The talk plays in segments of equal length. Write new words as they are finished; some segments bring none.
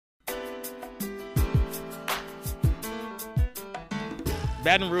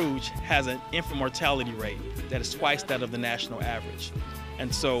Baton Rouge has an infant mortality rate that is twice that of the national average.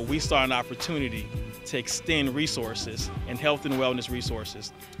 And so we saw an opportunity to extend resources and health and wellness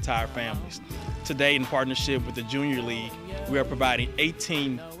resources to our families. Today, in partnership with the Junior League, we are providing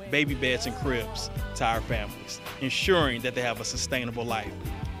 18 baby beds and cribs to our families, ensuring that they have a sustainable life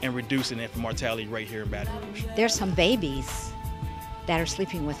and reducing the infant mortality rate here in Baton Rouge. There's some babies that are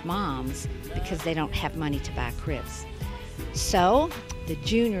sleeping with moms because they don't have money to buy cribs. So the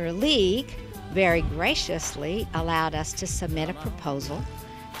Junior League very graciously allowed us to submit a proposal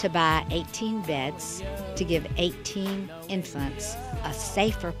to buy 18 beds to give 18 infants a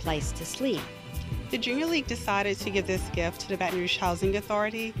safer place to sleep. The Junior League decided to give this gift to the Baton Rouge Housing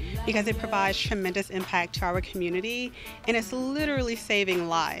Authority because it provides tremendous impact to our community and it's literally saving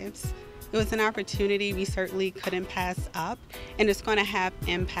lives. It was an opportunity we certainly couldn't pass up, and it's going to have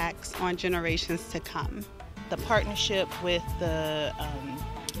impacts on generations to come. The partnership with the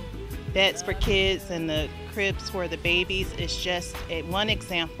beds for kids and the cribs for the babies is just one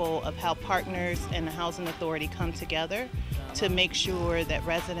example of how partners and the Housing Authority come together to make sure that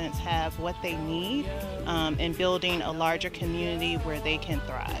residents have what they need in building a larger community where they can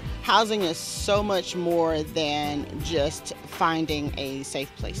thrive. Housing is so much more than just finding a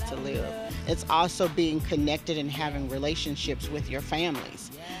safe place to live. It's also being connected and having relationships with your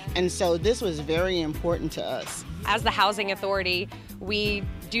families. And so this was very important to us. As the Housing Authority, we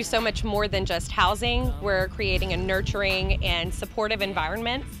do so much more than just housing. We're creating a nurturing and supportive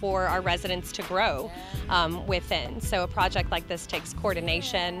environment for our residents to grow within. So a project like this takes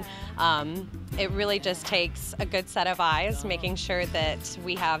coordination. It really just takes a good set of eyes, making sure that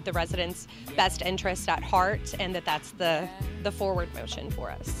we have the residents' best interest at heart and that that's the forward motion for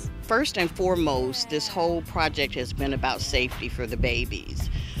us. First and foremost, this whole project has been about safety for the babies.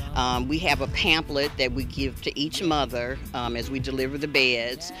 We have a pamphlet that we give to each mother as we deliver the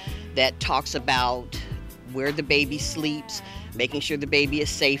beds that talks about where the baby sleeps, making sure the baby is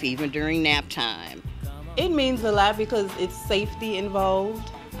safe even during nap time. It means a lot because it's safety involved.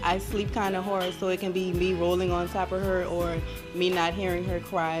 I sleep kind of hard, so it can be me rolling on top of her or me not hearing her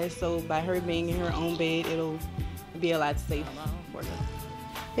cry. So by her being in her own bed, it'll be a lot safer for her.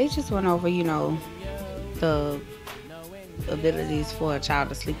 They just went over, the abilities for a child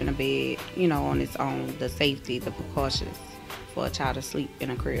to sleep in a bed, on its own, the safety, the precautions for a child to sleep in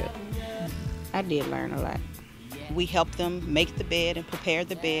a crib. I did learn a lot. We helped them make the bed and prepare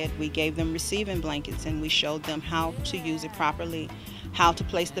the bed. We gave them receiving blankets and we showed them how to use it properly, how to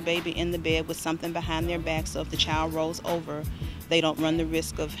place the baby in the bed with something behind their back so if the child rolls over, they don't run the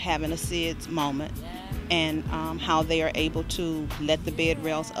risk of having a SIDS moment, and how they are able to let the bed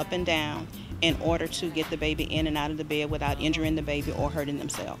rails up and down in order to get the baby in and out of the bed without injuring the baby or hurting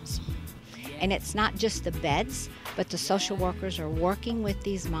themselves. And it's not just the beds, but the social workers are working with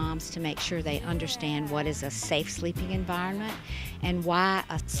these moms to make sure they understand what is a safe sleeping environment and why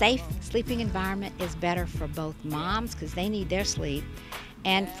a safe sleeping environment is better for both moms because they need their sleep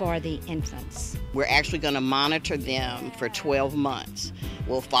and for the infants. We're actually going to monitor them for 12 months.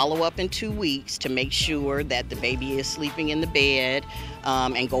 We'll follow up in 2 weeks to make sure that the baby is sleeping in the bed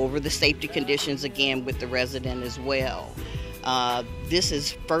and go over the safety conditions again with the resident as well. This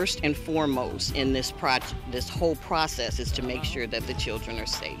is first and foremost in this whole process is to make sure that the children are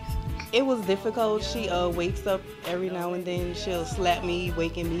safe. It was difficult. She wakes up every now and then. She'll slap me,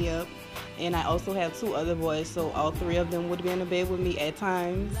 waking me up. And I also have 2 other boys, so all 3 of them would be in the bed with me at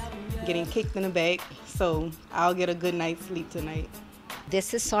times, getting kicked in the back. So I'll get a good night's sleep tonight.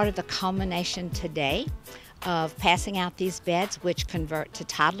 This is sort of the culmination today of passing out these beds, which convert to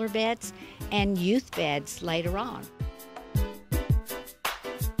toddler beds and youth beds later on.